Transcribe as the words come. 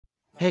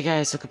Hey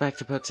guys, welcome back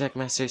to Pokemon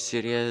Master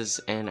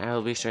Studios, and I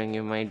will be showing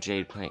you my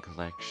Jade Plant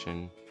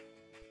collection.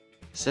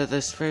 So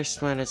this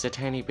first one is a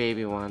tiny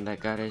baby one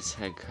that got its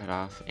head cut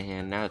off,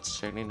 and now it's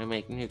starting to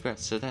make new growth,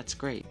 so that's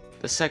great.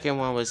 The second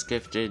one was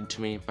gifted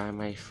to me by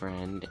my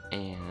friend,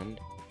 and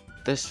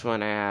this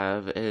one I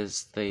have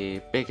is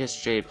the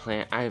biggest Jade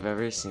Plant I've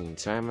ever seen,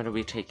 so I'm going to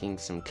be taking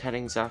some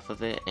cuttings off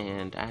of it,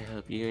 and I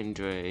hope you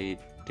enjoy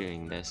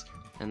doing this.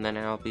 And then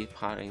I'll be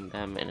potting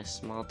them in a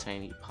small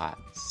tiny pot.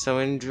 So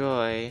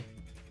enjoy!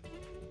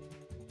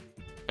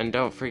 And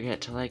don't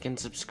forget to like and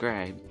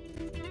subscribe.